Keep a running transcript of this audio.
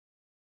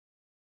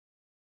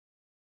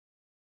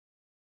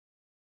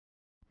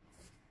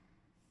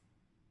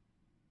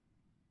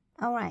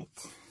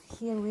Alright,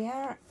 here we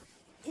are.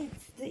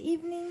 It's the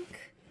evening.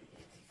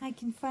 I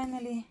can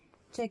finally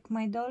check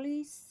my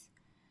dollies.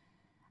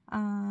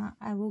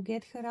 I will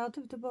get her out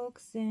of the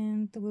box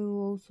and we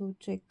will also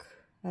check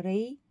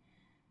Ray.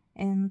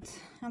 And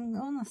I'm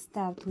gonna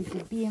start with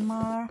the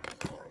BMR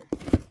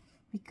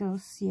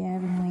because yeah,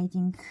 I've been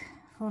waiting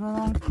for a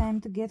long time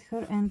to get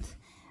her, and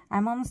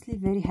I'm honestly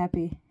very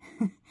happy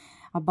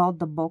about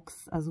the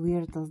box, as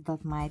weird as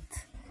that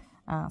might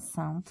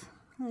sound.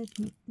 Let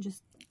me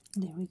just,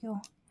 there we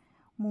go,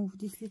 move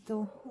this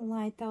little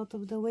light out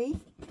of the way.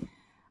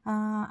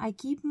 I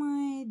keep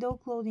my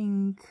dog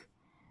clothing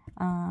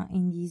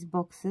in these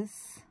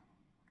boxes.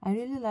 I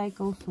really like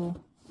also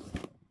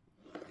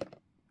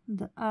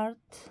the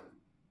art,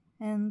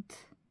 and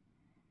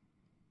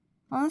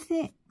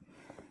honestly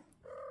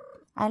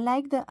I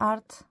like the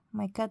art.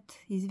 My cat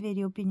is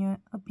very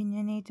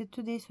opinionated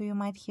today, so you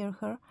might hear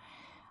her.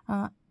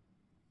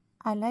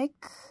 I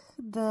like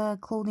the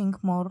clothing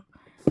more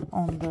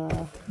on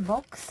the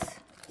box,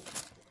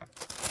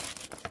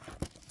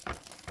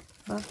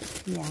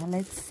 but yeah,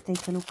 let's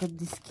take a look at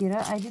this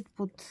Kira. I did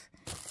put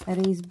a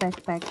Ray's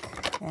backpack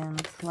and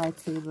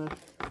lightsaber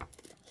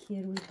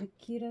here with the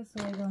Kira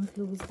so I don't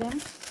lose them.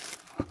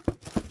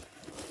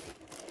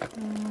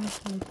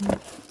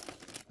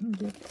 Let me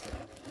get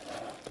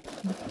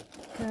the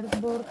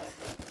cardboard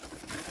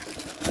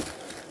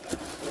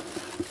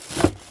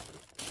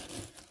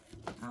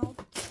out,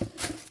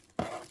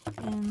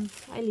 and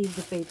I leave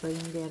the paper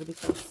in there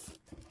because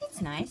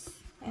it's nice.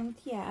 And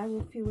yeah, I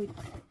will fill it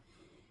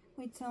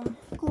with some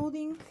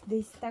clothing.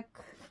 They stack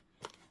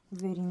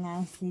very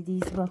nicely,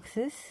 these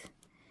boxes.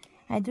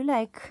 I do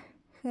like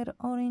her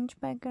orange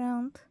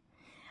background.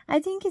 I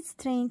think it's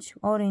strange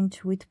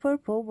orange with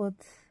purple, but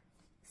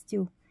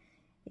still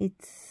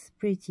it's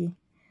pretty.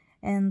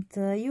 And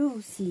you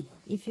will see,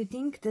 if you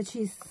think that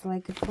she's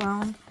like a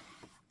clown,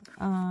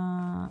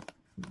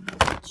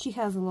 she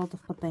has a lot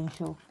of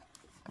potential.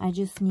 I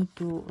just need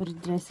to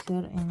redress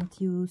her and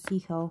you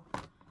see how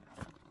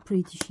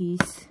pretty she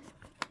is.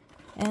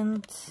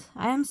 And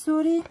I am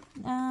sorry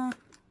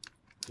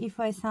if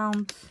I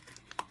sound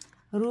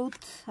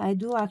rude. I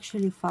do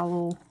actually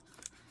follow,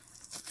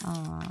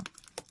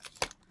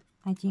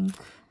 I think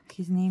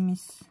his name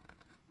is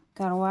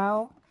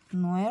Carwao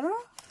Nuero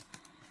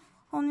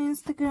on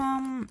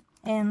Instagram,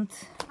 and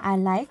I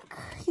like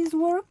his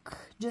work,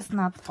 just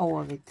not all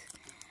of it.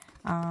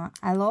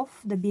 I love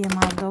the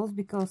BMR dolls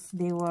because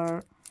they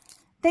were,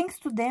 thanks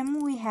to them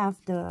we have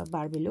the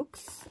Barbie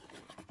looks,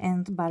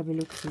 and Barbie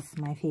looks is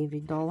my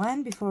favorite doll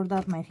line. Before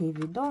that, my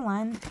favorite doll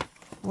line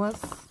was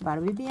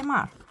Barbie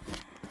BMR.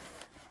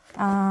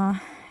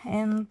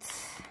 And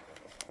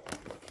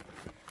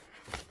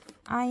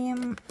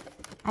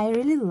I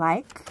really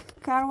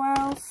like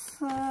Carwell's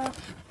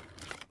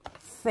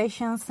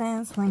fashion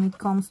sense when it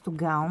comes to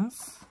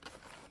gowns.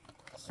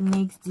 He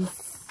makes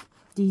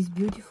these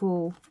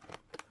beautiful,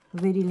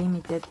 very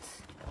limited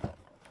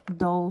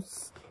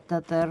dolls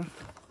that are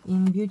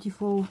in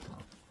beautiful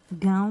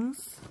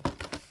gowns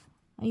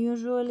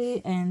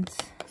usually, and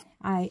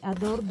I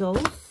adore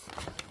those.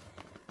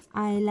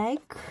 I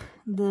like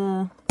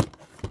the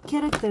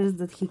characters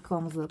that he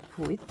comes up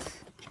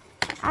with.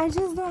 I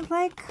just don't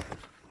like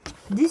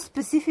this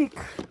specific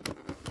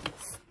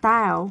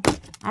style.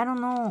 I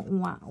don't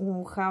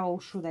know how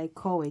should I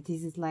call it.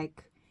 Is it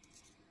like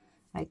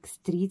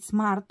street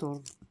smart,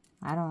 or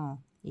I don't know.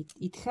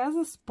 It has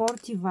a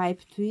sporty vibe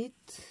to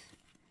it.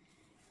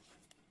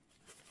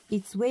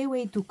 It's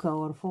way too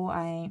colorful.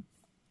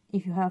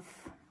 If you have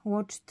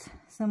watched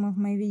some of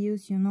my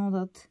videos, you know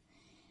that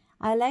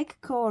I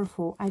like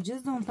colorful. I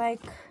just don't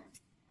like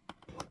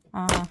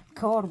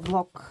color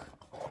block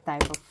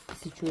type of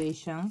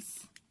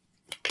situations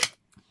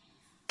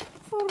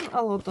for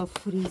a lot of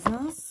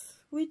reasons,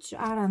 which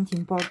aren't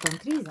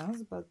important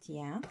reasons, but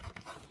yeah.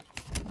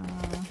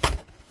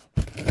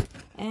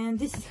 And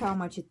this is how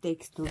much it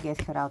takes to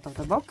get her out of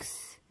the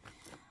box.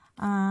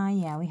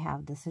 Yeah, we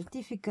have the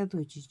certificate,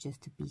 which is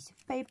just a piece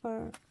of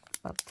paper,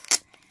 but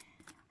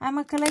I'm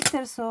a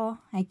collector, so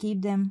I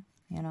keep them,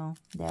 you know,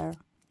 they're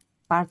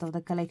part of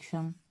the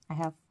collection. I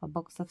have a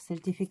box of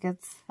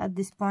certificates at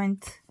this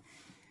point.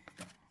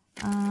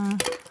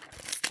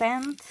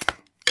 Stand,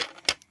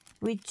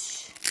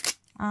 which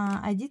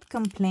I did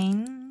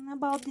complain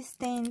about these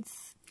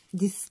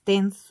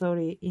stands,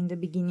 sorry, in the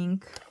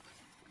beginning,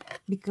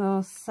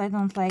 because I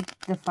don't like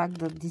the fact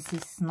that this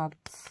is not,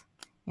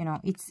 you know,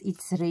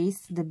 it's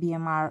raised, the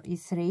BMR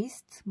is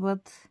raised,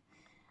 but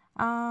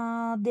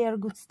they are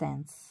good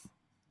stands.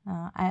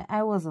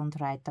 I wasn't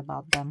right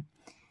about them.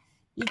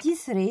 It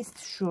is raised,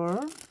 sure,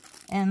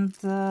 and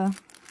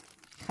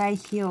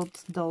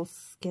high-heeled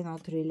dolls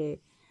cannot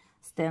really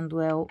stand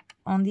well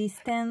on these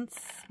stands,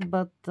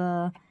 but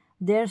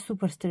they're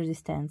super sturdy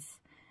stands.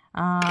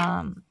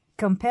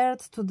 Compared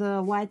to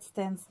the white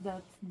stands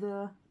that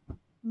the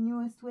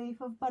newest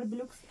wave of Barbie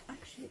looks.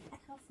 Actually, I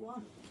have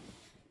one.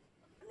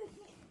 Let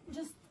me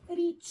just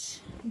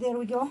reach. There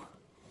we go.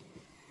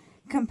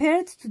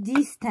 Compared to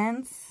these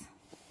stands,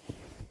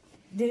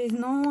 there is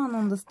no one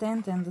on the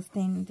stand, and the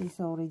stand is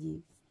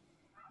already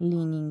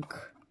leaning.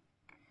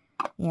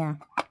 Yeah,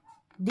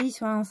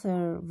 these ones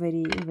are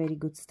very, very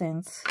good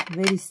stands,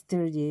 very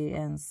sturdy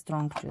and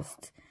strong,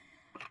 just,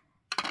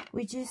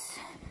 which is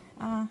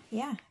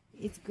yeah,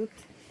 it's good.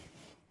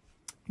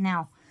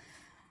 Now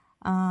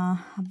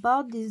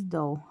about this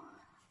dough,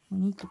 we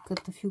need to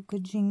cut a few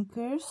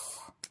kajinkers.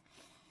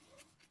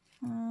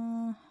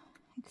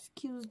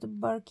 Excuse the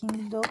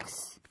barking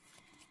dogs.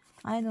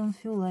 I don't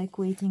feel like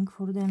waiting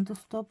for them to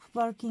stop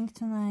barking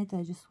tonight.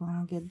 I just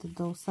want to get the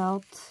doughs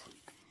out.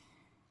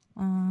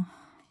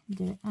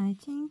 I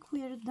think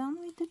we are done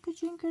with the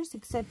kajinkers,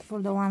 except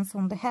for the ones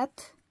on the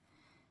hat.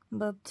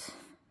 But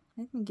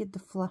let me get the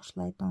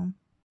flashlight on.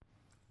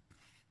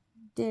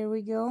 There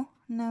we go.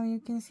 Now you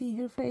can see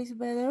her face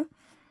better.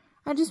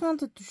 I just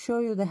wanted to show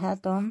you the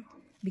hat on,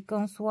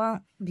 because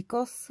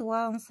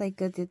once I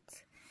cut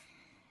it,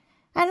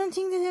 I don't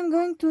think that I'm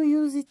going to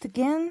use it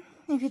again.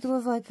 If it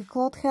was like a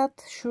cloth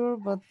hat, sure,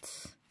 but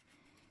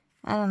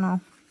I don't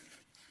know.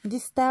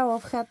 This style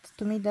of hat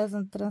to me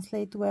doesn't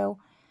translate well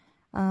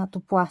to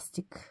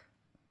plastic.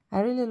 I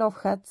really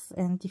love hats,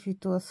 and if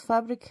it was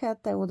fabric hat,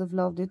 I would have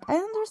loved it. I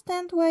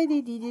understand why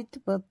they did it,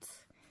 but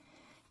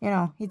you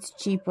know, it's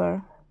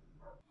cheaper.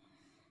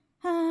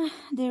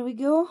 There we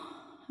go.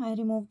 I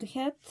removed the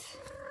hat.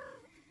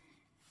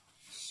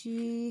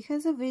 She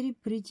has a very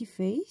pretty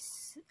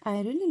face.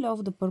 I really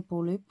love the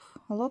purple lip.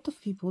 A lot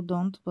of people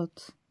don't,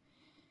 but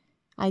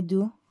I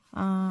do.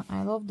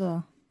 I love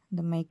the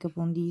makeup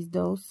on these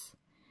dolls.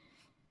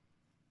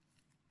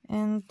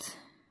 And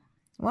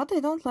what I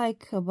don't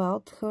like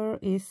about her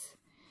is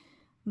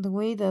the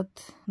way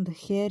that the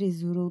hair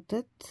is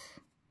rooted.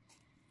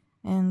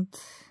 And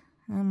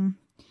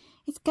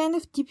it's kind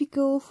of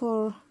typical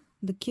for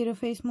the Kira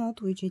face mold,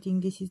 which I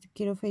think this is the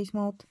Kira face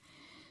mold.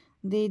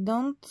 They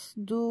don't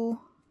do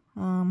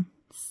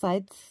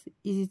sideburns?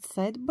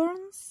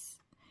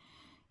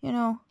 You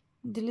know,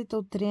 the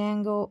little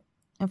triangle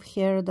of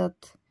hair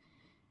that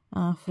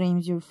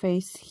frames your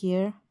face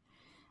here.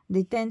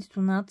 They tend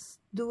to not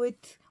do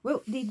it.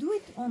 Well, they do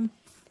it on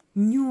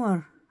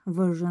newer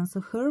versions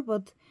of her,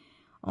 but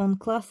on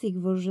classic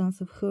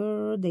versions of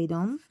her they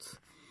don't,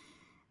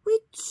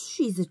 which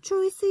is a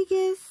choice, I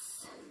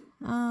guess.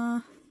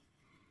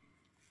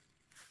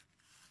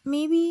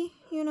 Maybe,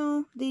 you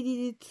know, they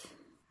did it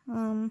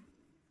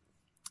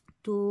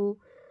to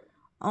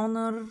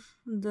honor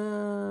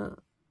the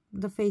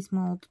face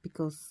mold,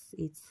 because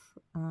it's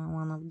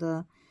one of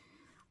the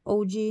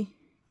OG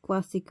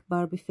classic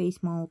Barbie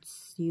face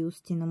molds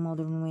used in a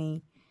modern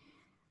way.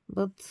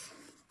 But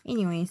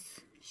anyways,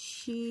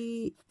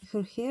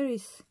 her hair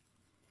is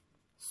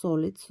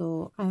solid,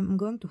 so I'm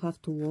going to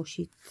have to wash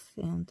it,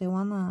 and I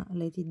wanna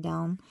let it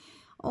down.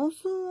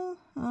 Also,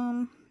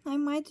 I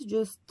might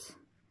just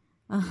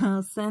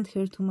send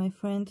her to my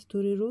friend to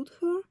reroot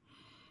her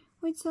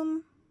with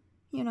some,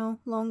 you know,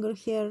 longer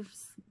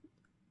hairs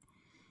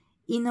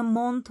in a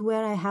month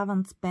where I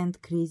haven't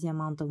spent crazy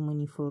amount of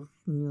money for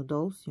new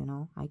dolls. You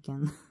know, I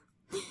can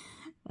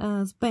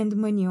spend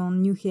money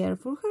on new hair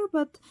for her,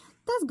 but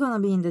that's gonna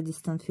be in the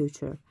distant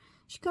future.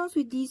 She comes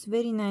with these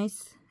very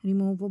nice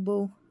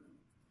removable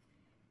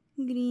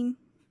green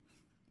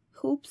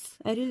hoops.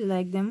 I really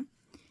like them.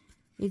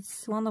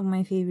 It's one of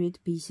my favorite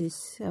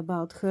pieces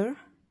about her.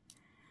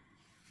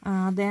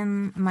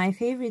 Then my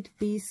favorite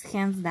piece,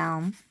 hands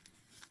down,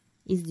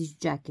 is this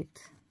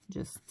jacket.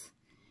 Just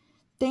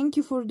thank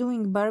you for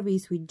doing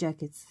Barbies with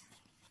jackets.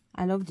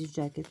 I love this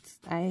jacket.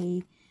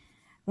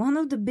 One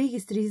of the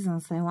biggest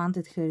reasons I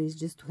wanted her is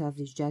just to have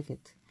this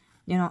jacket.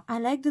 You know, I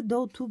like the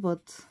doll too,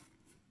 but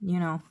you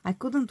know, I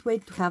couldn't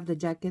wait to have the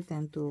jacket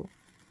and to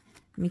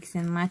mix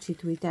and match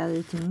it with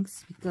other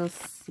things,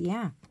 because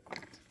yeah,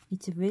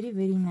 it's a very,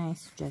 very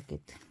nice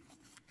jacket.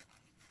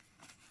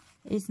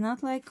 It's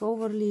not like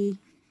overly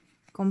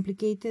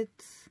complicated.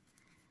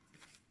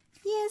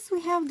 Yes,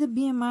 we have the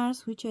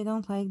BMRs, which I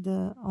don't like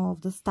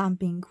of the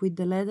stamping with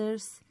the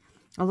letters.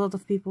 A lot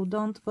of people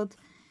don't, but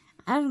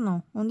I don't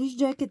know. On this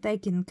jacket, I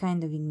can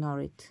kind of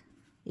ignore it.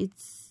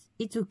 It's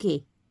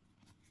okay.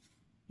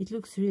 It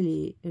looks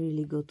really,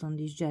 really good on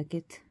this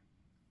jacket.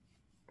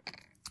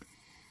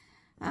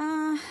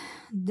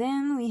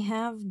 Then we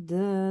have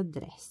the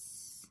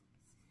dress.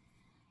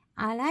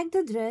 I like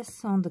the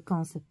dress on the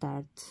concept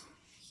art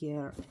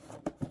here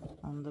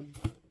on the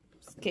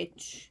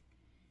sketch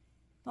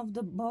of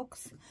the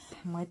box.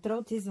 My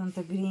throat isn't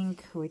agreeing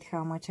with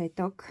how much I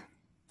talk,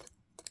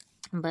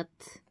 but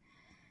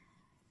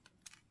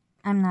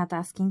I'm not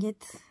asking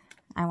it.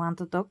 I want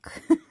to talk.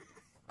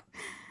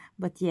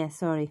 But yeah,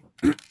 sorry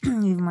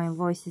if my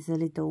voice is a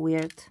little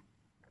weird.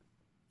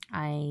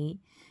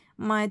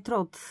 My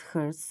throat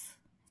hurts.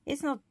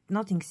 It's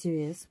nothing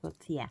serious, but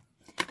yeah.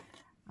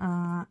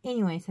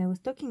 Anyways, I was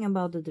talking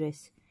about the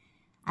dress.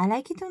 I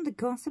like it on the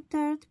concept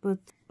art, but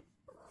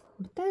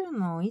I don't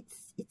know,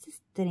 it's a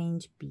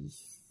strange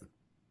piece.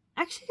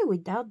 Actually,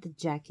 without the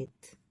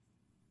jacket,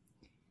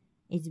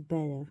 it's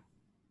better.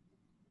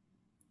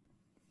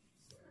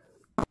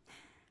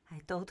 I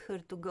told her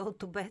to go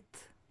to bed,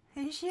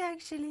 And she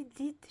actually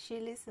did. She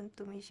listened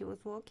to me. She was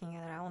walking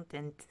around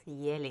and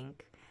yelling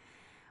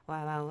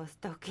while I was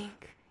talking.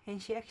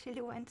 And she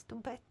actually went to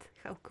bed.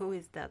 How cool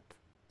is that?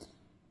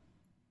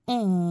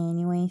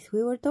 Anyways,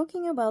 we were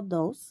talking about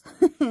those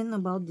and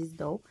about this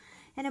doll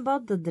and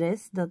about the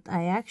dress that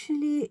I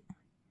actually,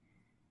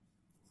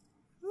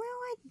 well,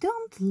 I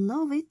don't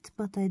love it,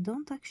 but I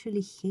don't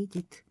actually hate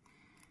it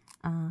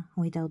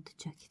without the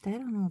jacket. I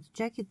don't know, the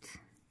jacket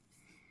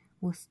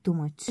was too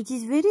much. It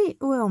is very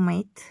well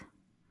made,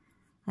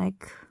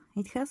 like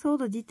it has all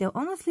the detail.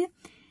 Honestly,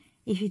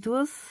 if it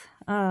was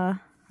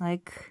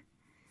like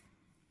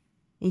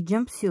a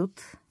jumpsuit,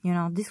 you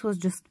know, this was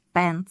just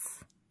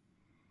pants,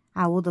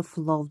 I would have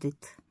loved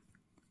it.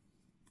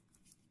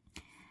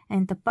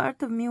 And a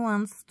part of me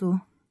wants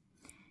to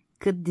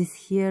cut this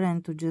here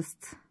and to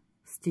just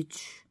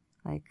stitch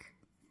like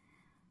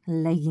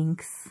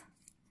leggings,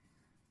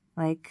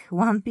 like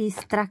one-piece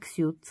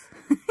tracksuit.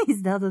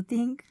 Is that a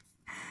thing?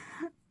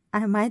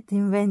 I might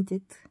invent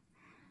it.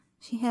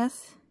 She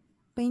has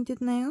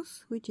painted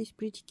nails, which is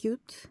pretty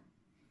cute.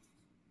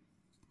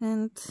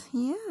 And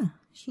yeah,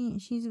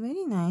 she's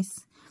very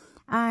nice.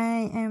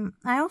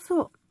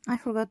 I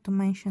forgot to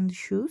mention the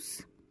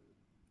shoes.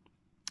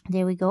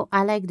 There we go.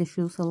 I like the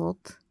shoes a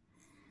lot.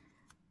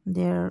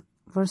 They're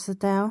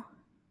versatile.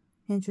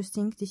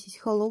 Interesting. This is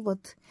hollow,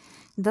 but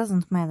it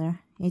doesn't matter.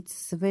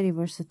 It's a very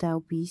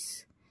versatile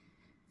piece.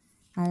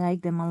 I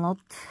like them a lot.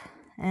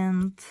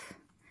 And,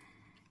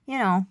 you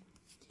know,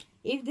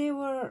 if they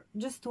were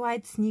just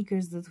white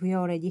sneakers that we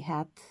already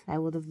had, I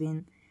would have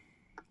been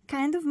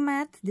kind of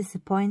mad,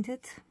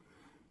 disappointed.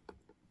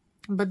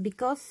 But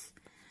because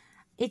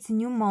it's a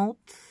new mold,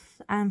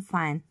 I'm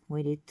fine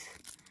with it.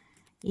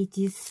 It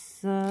is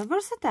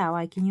versatile.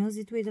 I can use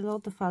it with a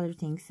lot of other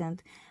things.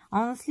 And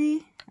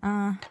honestly,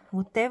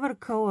 whatever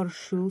color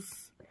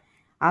shoes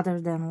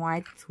other than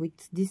white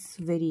with this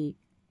very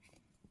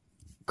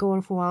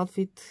colorful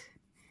outfit,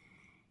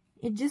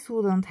 it just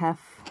wouldn't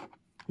have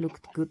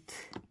looked good.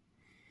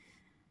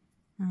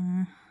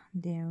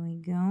 There we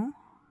go.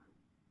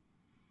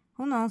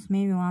 Who knows,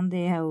 maybe one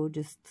day I will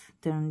just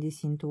turn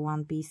this into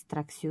one-piece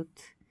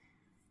tracksuit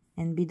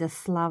and be the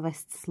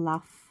slavest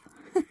slav.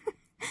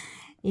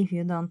 If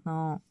you don't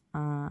know,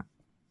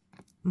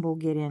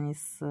 Bulgarian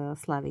is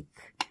Slavic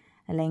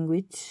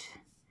language,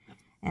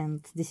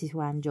 and this is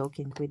why I'm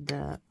joking with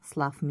the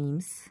Slav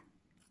memes.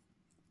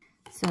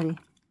 Sorry,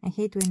 I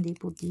hate when they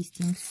put these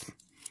things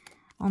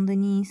on the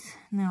knees.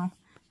 Now,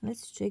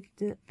 let's check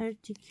the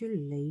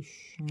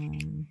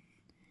articulation.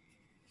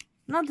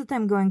 Not that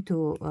I'm going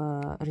to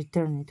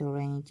return it or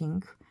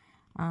anything.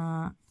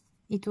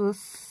 It was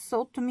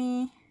sold to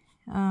me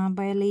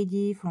by a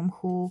lady from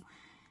who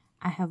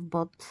I have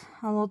bought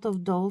a lot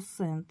of those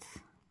and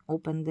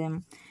opened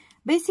them.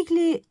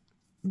 Basically,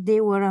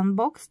 they were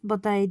unboxed,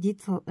 but I did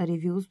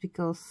reviews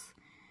because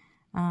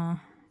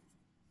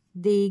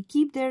they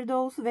keep their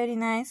dolls very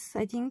nice.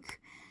 I think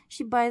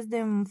she buys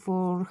them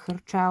for her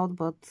child,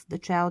 but the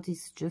child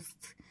is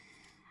just,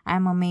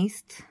 I'm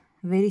amazed,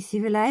 very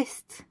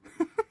civilized.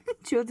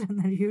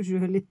 Children are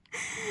usually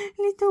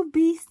little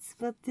beasts,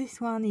 but this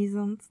one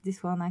isn't.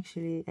 This one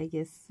actually, I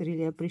guess,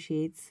 really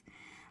appreciates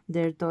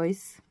their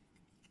toys.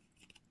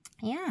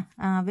 Yeah,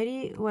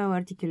 very well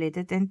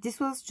articulated, and this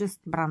was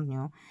just brand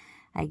new.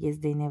 I guess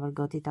they never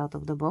got it out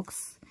of the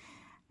box.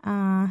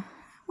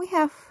 We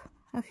have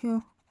a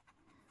few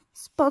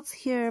spots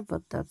here,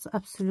 but that's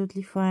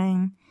absolutely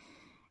fine.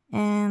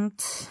 And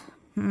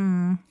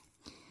I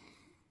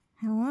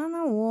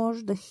wanna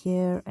wash the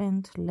hair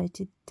and let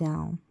it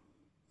down.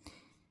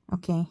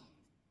 Okay,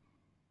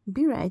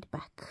 be right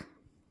back.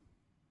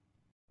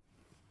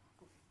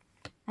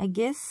 I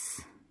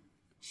guess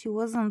she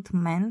wasn't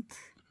meant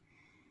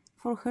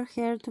for her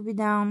hair to be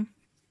down,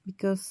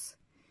 because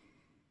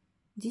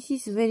this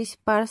is very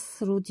sparse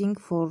rooting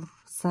for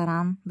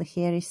saran. The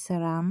hair is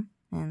saran,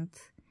 and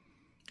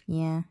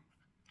yeah,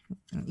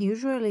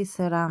 usually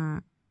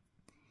saran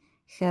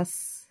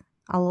has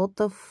a lot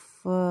of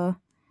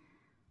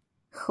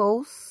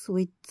hose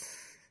with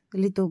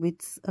little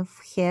bits of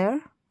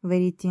hair,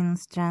 very thin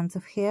strands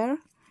of hair,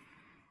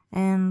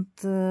 and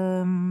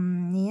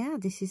yeah,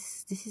 this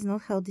is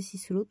not how this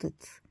is rooted.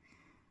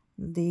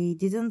 They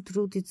didn't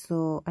root it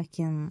so I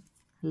can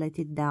let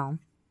it down,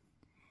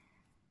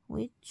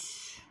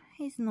 which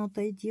is not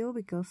ideal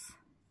because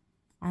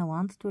I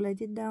want to let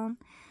it down.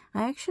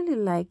 I actually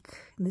like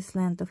this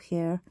length of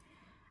hair.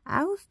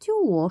 I will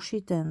still wash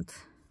it and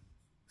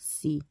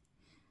see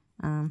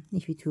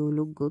if it will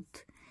look good.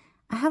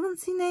 I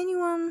haven't seen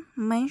anyone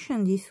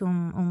mention this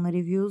on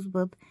reviews,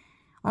 but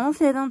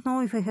honestly I don't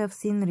know if I have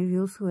seen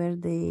reviews where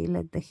they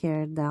let the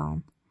hair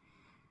down.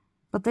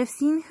 But I've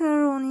seen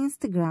her on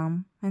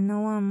Instagram and no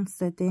one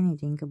said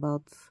anything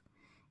about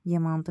the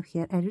amount of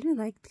hair. I really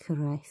liked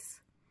her eyes,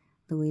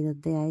 the way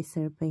that the eyes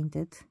are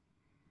painted.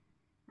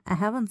 I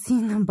haven't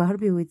seen a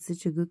Barbie with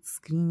such a good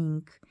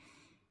screening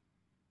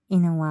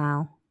in a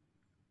while.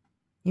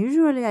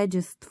 Usually I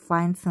just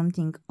find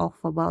something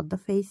off about the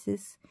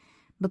faces,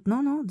 but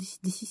no, this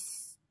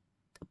is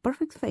a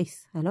perfect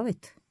face. I love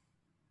it.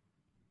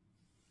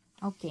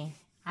 Okay,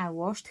 I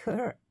washed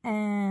her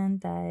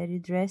and I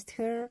redressed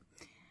her.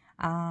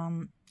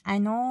 I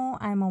know,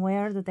 I'm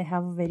aware that I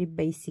have a very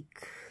basic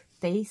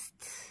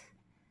taste,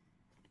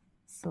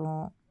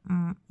 so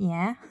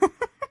yeah.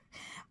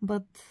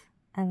 But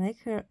I like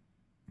her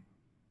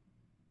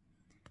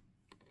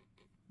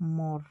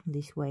more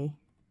this way.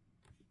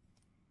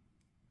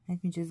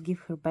 Let me just give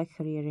her back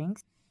her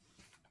earrings.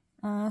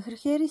 Her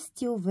hair is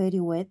still very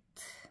wet,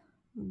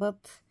 but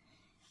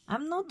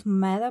I'm not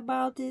mad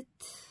about it.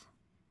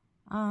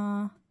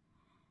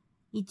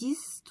 It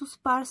is too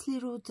sparsely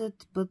rooted,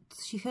 but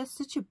she has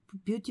such a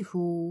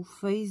beautiful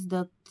face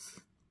that,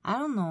 I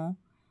don't know,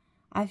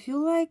 I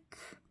feel like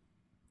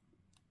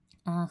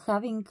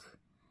having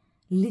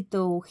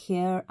little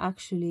hair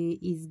actually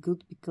is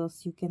good,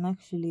 because you can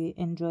actually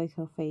enjoy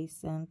her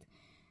face. And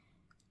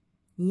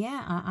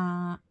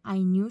yeah, I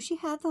knew she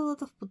had a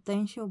lot of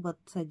potential, but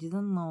I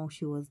didn't know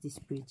she was this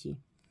pretty.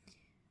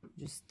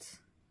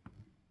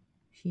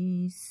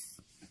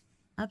 She's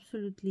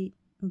absolutely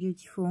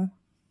beautiful.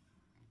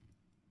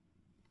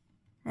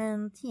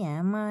 And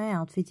yeah, my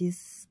outfit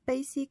is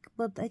basic,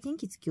 but I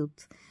think it's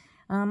cute.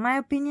 My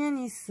opinion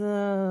is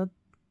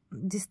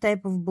this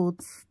type of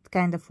boots,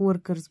 kind of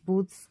workers'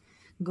 boots,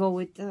 go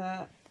with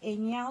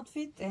any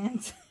outfit,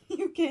 and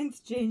you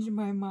can't change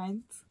my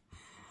mind.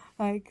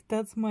 Like,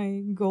 that's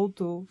my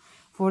go-to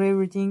for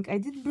everything. I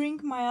did bring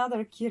my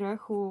other Kira,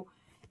 who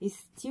is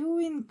still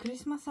in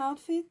Christmas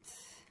outfit.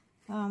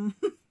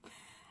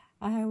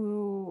 I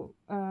will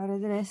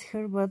redress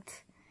her,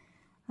 but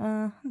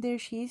there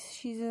she is.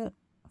 She's a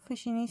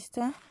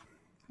fashionista.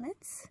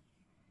 Let's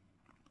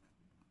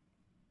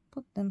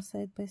put them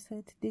side by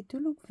side. They do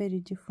look very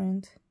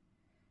different.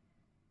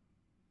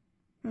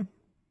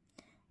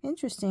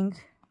 Interesting.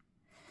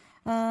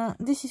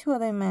 This is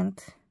what I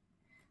meant.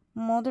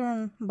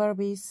 Modern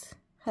Barbies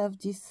have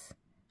this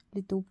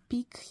little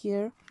peak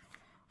here,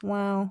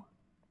 while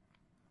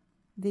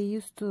they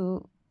used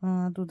to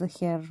do the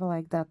hair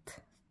like that,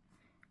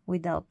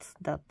 without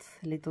that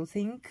little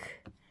thing,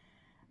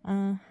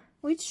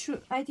 which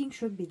I think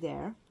should be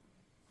there.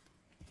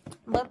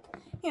 But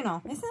you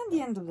know, it's not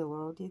the end of the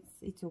world.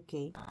 It's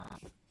okay.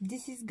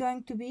 This is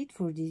going to be it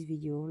for this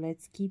video.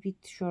 Let's keep it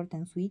short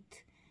and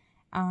sweet.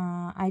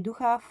 I do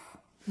have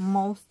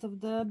most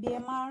of the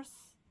BMRs,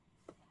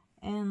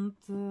 and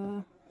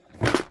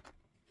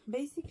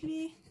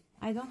basically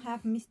I don't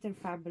have Mr.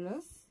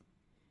 Fabulous.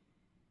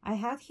 I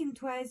had him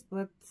twice,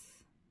 but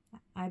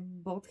I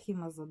bought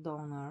him as a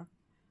donor,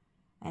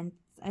 and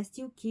I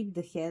still keep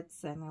the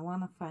heads, and I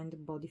want to find a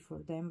body for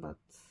them. But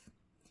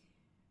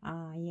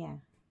yeah,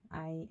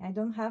 I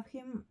don't have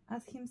him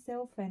as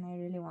himself, and I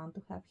really want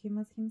to have him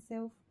as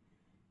himself.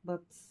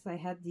 But I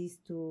had these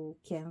two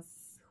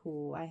Kens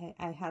who I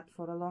had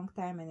for a long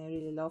time, and I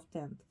really loved,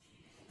 and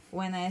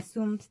when I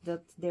assumed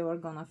that they were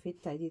gonna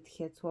fit, I did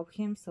head swap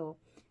him. So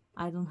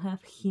I don't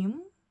have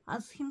him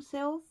as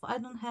himself. I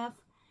don't have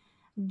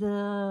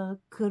the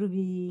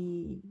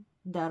curvy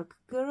dark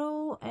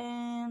girl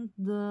and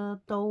the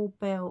tall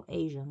pale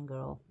Asian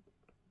girl.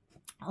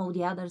 All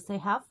the others I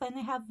have, and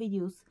I have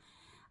videos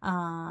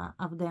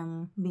of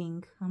them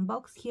being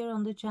unboxed here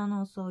on the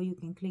channel, so you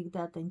can click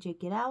that and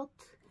check it out.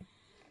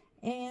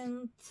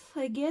 And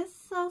I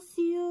guess I'll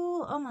see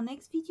you on my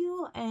next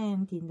video,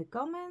 and in the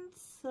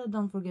comments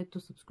don't forget to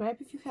subscribe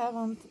if you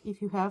haven't.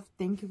 If you have,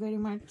 thank you very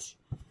much.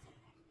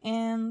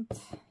 And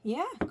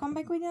yeah, come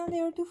back with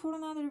another or two for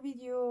another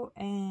video,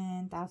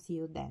 and I'll see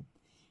you then.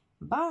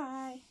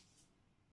 Bye.